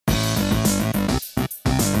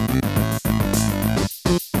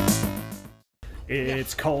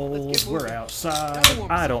It's cold, we're outside,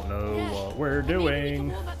 I don't know what we're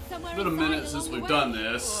doing. It's been a minute since we've done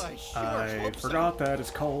this. I forgot that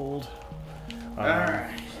it's cold.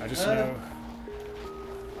 I just know.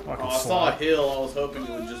 I saw a hill, I was hoping it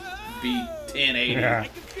would just be 1080. Yeah. I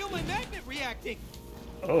can feel my magnet reacting.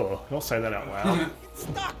 Oh, don't say that out loud. It's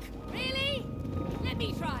stuck. Really? Let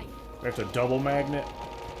me try. We have to double magnet?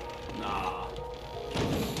 Nah.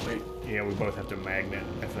 Wait, Yeah, we both have to magnet,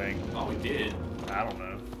 I think. oh, we did. I don't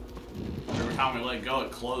know. Every time we let go,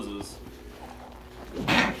 it closes.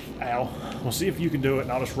 Ow. We'll see if you can do it,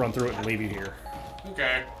 and I'll just run through it and leave you here.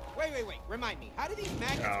 Okay. Wait. Remind me. How do these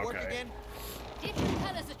magnets work Okay. again? Different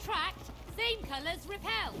colours attract, same colours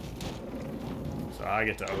repel. So I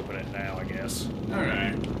get to open it now, I guess.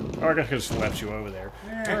 Alright. Or I guess I just left you over there.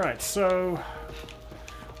 Alright, so...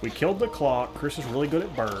 we killed the clock. Chris is really good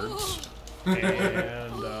at birds.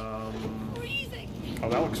 And, Freezing. oh,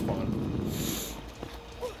 that looks fun.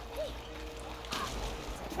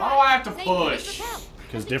 Why do I have to Same colours push? repel.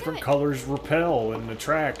 Because Let me different do it. colors repel and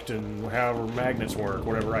attract and however magnets work,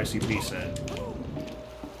 whatever ICP said.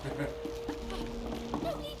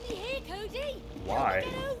 Don't leave me here, Cody. Why?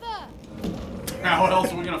 Get over. How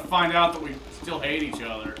else are we gonna find out that we still hate each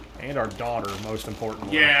other? And our daughter, most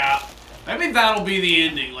importantly. Yeah. Maybe that'll be the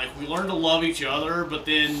ending. Like, we learn to love each other, but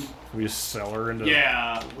then, We just sell her into...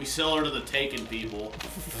 yeah, we sell her to the taken people.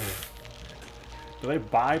 Do they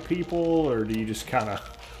buy people, or do you just kind of...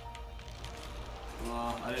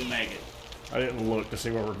 I didn't make it. I didn't look to see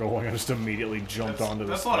where we're going. I just immediately jumped onto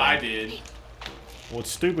this That's what thing. I did. Well,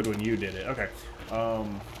 it's stupid when you did it. Okay. Do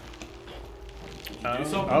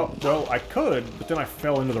something? Oh, well, I could, but then I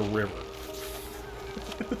fell into the river.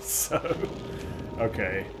 So...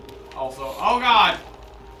 okay. Also, oh god!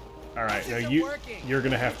 Alright, now you're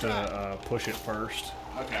gonna have to push it first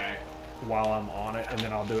Okay. while I'm on it, and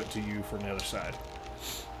then I'll do it to you from the other side.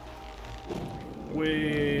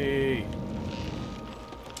 Whee!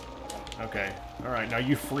 Okay. Alright, now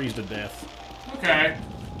you freeze to death. Okay.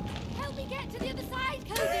 Help me get to the other side,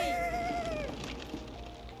 Cody.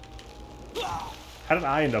 How did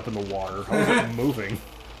I end up in the water? How was it moving?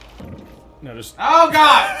 No, just... Oh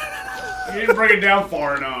god! You didn't bring it down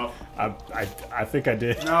far enough. I think I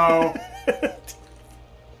did. No.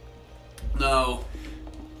 No.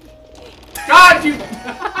 God, you...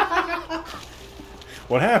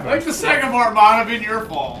 What happened? Like the second part might have been your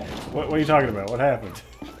fault. What are you talking about? What happened?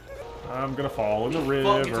 I'm gonna fall in the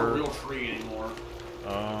Fuck, it's a river. real tree anymore.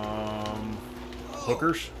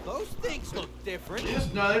 Hookers? Those things look different.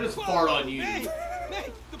 No, they just fart on you. Hey,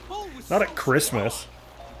 the pole was Not so at Christmas.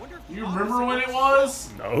 I wonder if You remember when it was?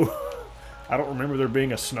 No. I don't remember there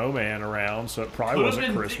being a snowman around, so it probably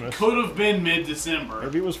wasn't Christmas. Could have been mid-December.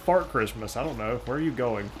 Maybe it was Fart Christmas. I don't know. Where are you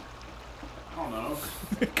going? I don't know.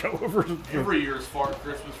 Go over to Every year's fart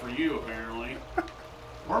Christmas for you, apparently.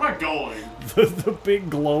 Where am I going? the big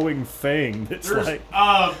glowing thing that's There's, like...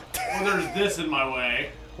 well, there's this in my way.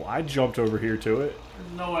 Well, I jumped over here to it.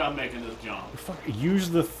 There's no way I'm making this jump. Fuck, use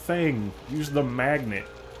the thing. Use the magnet.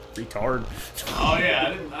 Retard. Oh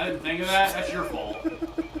yeah, I didn't think of that. That's your fault.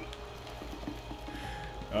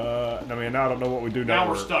 I mean, now I don't know what we do now. Now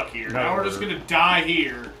we're stuck here. now Now we're just gonna die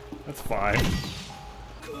here. That's fine.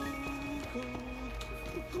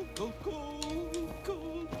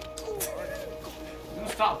 You gonna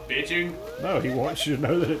stop bitching? No, he wants you to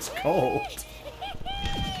know that it's cold.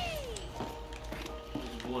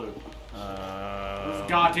 Where's blue? Where's the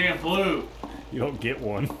goddamn blue? You don't get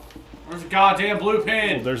one. Where's the goddamn blue Well,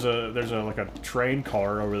 pin? there's a like a train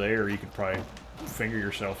car over there. You could probably finger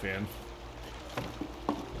yourself in.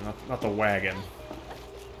 Not the wagon.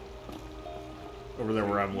 Over there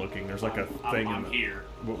where I'm looking, there's like a thing I'm in the, here.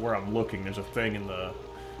 where I'm looking. There's a thing in the.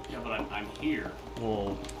 Yeah, but I'm here.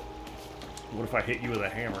 Well, what if I hit you with a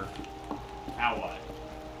hammer? How what?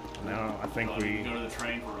 No, I think Do I we. need to go to the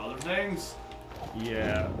train for other things?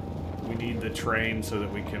 Yeah, we need the train so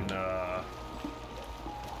that we can. I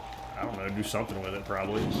don't know, do something with it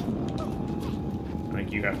probably. I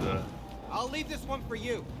think you have to. I'll leave this one for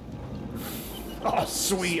you. Oh,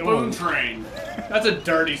 sweet! Spoon train. That's a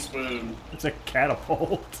dirty spoon. It's a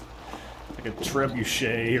catapult. Like a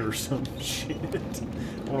trebuchet or some shit.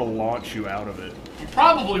 I want to launch you out of it. You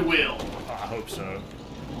probably will. I hope so.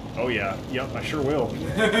 Oh yeah. Yep, I sure will.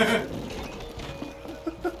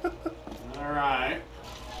 Alright.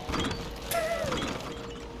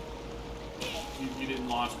 You didn't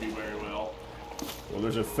launch me very well. Well,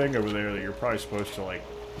 there's a thing over there that you're probably supposed to, like,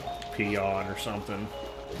 pee on or something.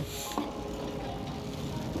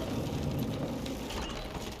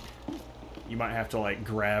 You might have to like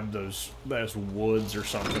grab those woods or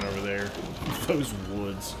something over there. Those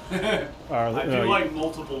woods. I do like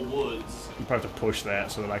multiple woods. You probably have to push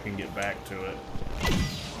that so that I can get back to it.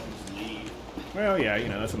 Just leave. Well, yeah, you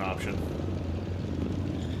know, that's an option.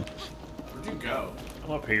 Where'd you go?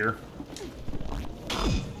 I'm up here.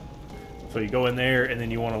 So you go in there, and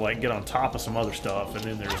then you want to like get on top of some other stuff, and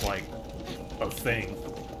then there's like a thing.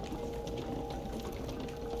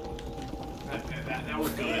 That was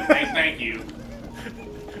good. Thank you.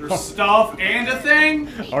 There's stuff and a thing?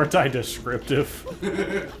 Aren't I descriptive?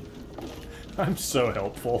 I'm so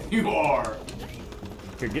helpful. You are.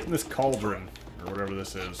 Here, get in this cauldron, or whatever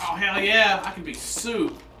this is. Oh, hell yeah. I can be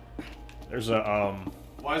soup. There's a,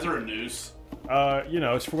 Why is there a noose? you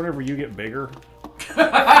know, it's for whenever you get bigger.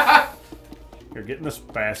 Here, get in this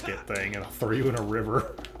basket thing, and I'll throw you in a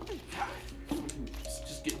river. It's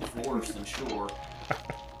just getting worse than sure.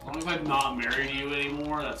 As long as I'm not married to you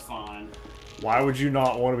anymore, that's fine. Why would you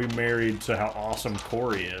not want to be married to how awesome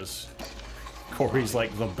Corey is? Corey's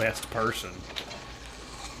like the best person.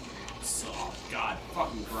 Oh, God,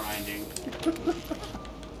 fucking grinding.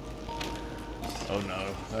 Oh no,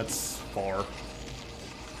 that's far.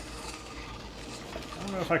 I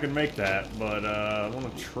don't know if I can make that, but I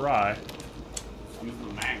want to try. Use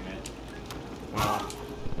the magnet. Well,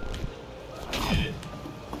 I did it.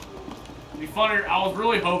 It'd be funnier. I was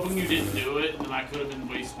really hoping you didn't do it, and then I could have been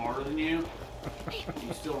way smarter than you.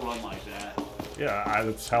 You still run like that. yeah,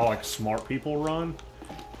 that's how like smart people run.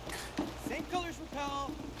 Same colors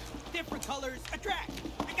repel, different colors attract.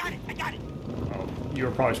 I got it. I got it. Oh, you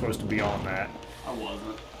were probably supposed to be on that. I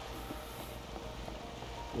wasn't.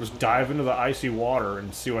 Just dive into the icy water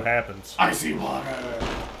and see what happens. Icy water.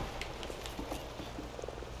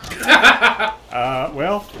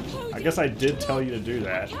 Well, I guess I did tell you to do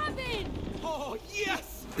that. Cabin! Oh,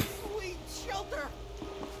 yes! Sweet shelter!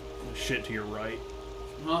 Shit to your right.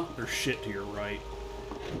 Huh? There's shit to your right.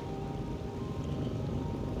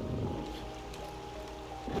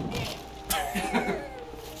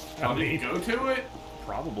 Oh, did you go to it?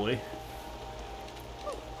 Probably.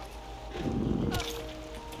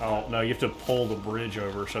 Oh, no, you have to pull the bridge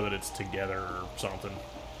over so that it's together or something.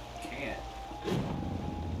 Can't.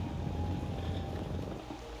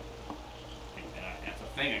 That's a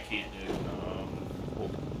thing I can't do. Well,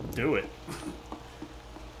 do it.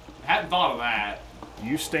 I hadn't thought of that.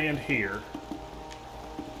 You stand here.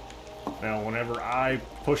 Now, whenever I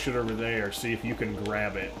push it over there, see if you can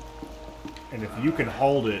grab it. And if you can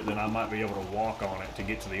hold it, then I might be able to walk on it to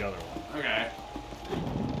get to the other one. Okay.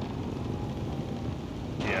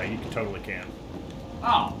 Yeah, you totally can.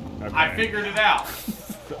 Oh, Okay. I figured it out.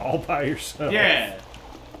 All by yourself. Yeah.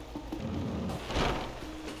 Come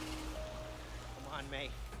on, May.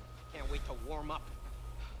 Can't wait to warm up.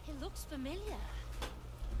 It looks familiar.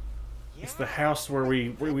 It's the house where we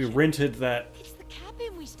rented that It's the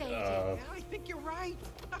cabin we stayed in. Yeah, I think you're right.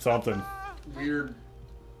 something. Weird.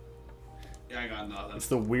 Yeah, I got nothing. It's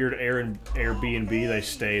the weird Airbnb they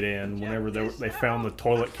stayed in whenever they found the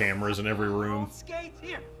toilet cameras in every room. Skates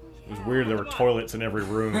here. It was weird there were toilets in every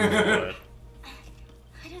room, but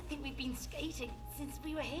I don't think we've been skating since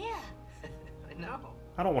we were here. I know.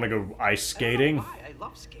 I don't want to go ice skating. I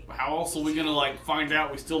love skating. How else are we gonna like find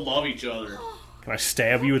out we still love each other? Can I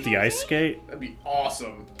stab you with the ice skate? That'd be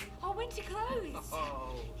awesome. Our winter clothes.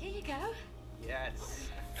 Oh, Here you go. yes.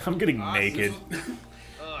 I'm getting naked.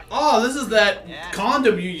 Oh, this is that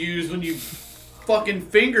condom you used when you fucking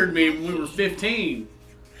fingered me when we were 15.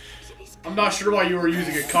 I'm not sure why you were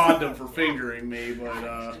using a condom for fingering me,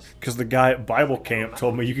 but Because the guy at Bible camp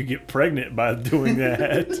told me you could get pregnant by doing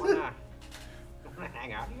that. Wanna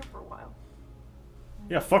hang out here for a while?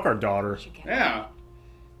 Yeah, fuck our daughter. yeah.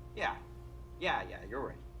 Yeah, you're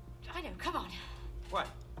right. I know, come on. What?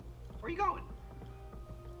 Where are you going?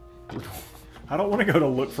 I don't want to go to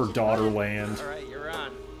look for daughter land. Alright, you're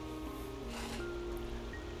on.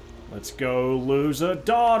 Let's go lose a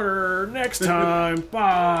daughter next time.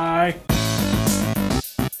 Bye.